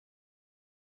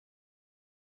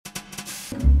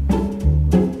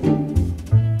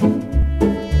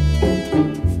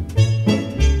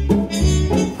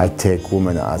I take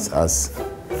women as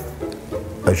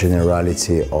a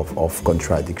generality of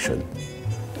contradiction,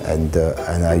 and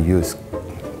I use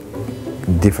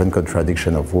different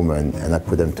contradiction of women and I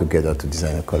put them together to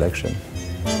design a collection.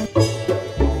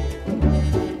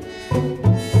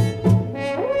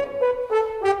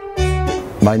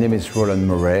 My name is Roland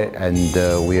Mouret,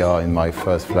 and we are in my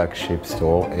first flagship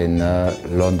store in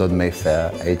London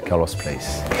Mayfair, 8 Carlos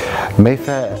Place.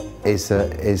 Mayfair is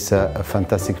a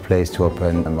fantastic place to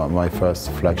open my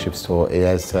first flagship store. It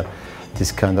has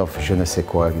this kind of je ne sais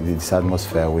quoi, this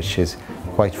atmosphere which is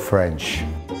quite French,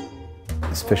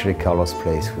 especially Carlos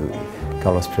Place.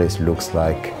 Carlos Place looks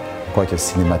like quite a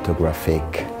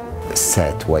cinematographic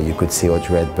set where you could see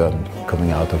Audrey Hepburn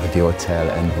coming out of the hotel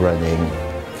and running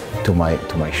to my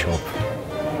shop.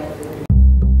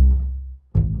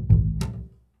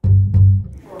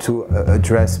 To a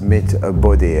dress meet a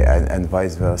body and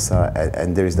vice versa,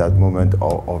 and there is that moment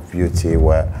of beauty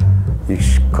where you're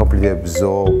completely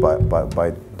absorbed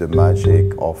by the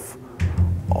magic of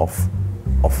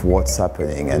what's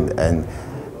happening, and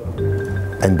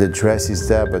the dress is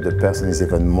there, but the person is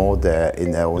even more there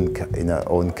in her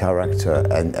own character,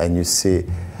 and you see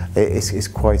it's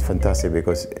quite fantastic,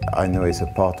 because I know it's a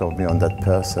part of me on that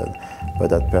person, but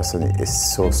that person is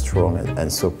so strong and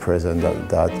so present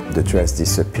that the dress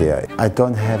disappears. I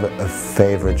don't have a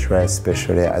favorite dress,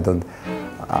 especially. I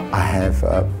have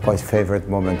a quite favorite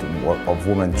moment of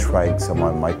women trying some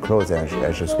of my clothes, and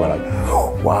I just went like,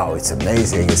 oh, wow, it's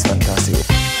amazing, it's fantastic.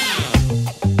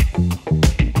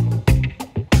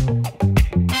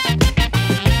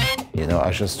 You know,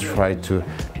 I just try to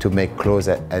make clothes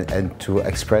and to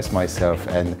express myself,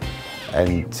 and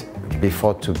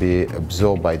before to be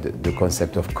absorbed by the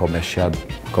concept of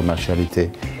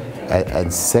commerciality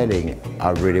and selling,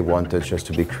 I really wanted just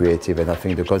to be creative, and I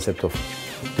think the concept of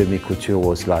demi-couture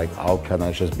was like, how can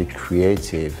I just be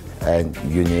creative and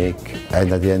unique,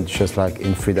 and at the end just like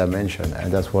in 3 dimensions,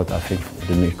 and that's what I think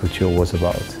demi-couture was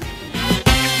about.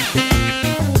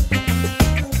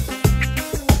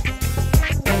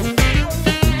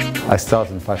 I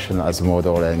started in fashion as a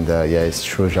model, and yeah, it's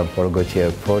true, Jean Paul Gaultier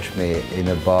approached me in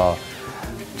a bar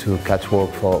to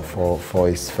catwalk for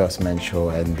his first men's show,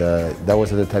 and that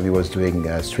was at the time he was doing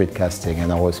street casting, and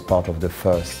I was part of the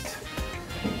first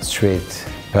street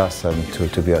person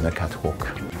to be on a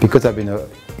catwalk. Because I've been a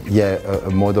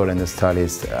model and a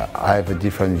stylist, I have a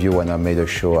different view when I made a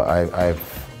show.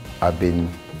 I've been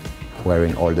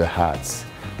wearing all the hats.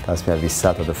 That's mean I've been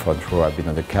sat on the front row, I've been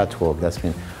on the catwalk. That's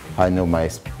mean I know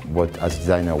as a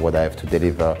designer what I have to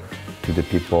deliver to the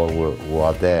people who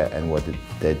are there and what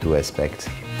they do expect.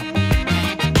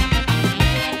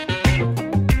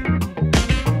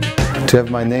 To have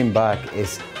my name back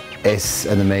is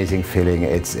an amazing feeling.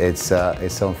 It's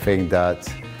something that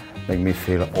makes me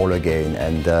feel all again,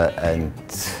 and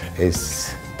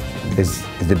is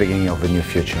the beginning of a new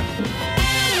future.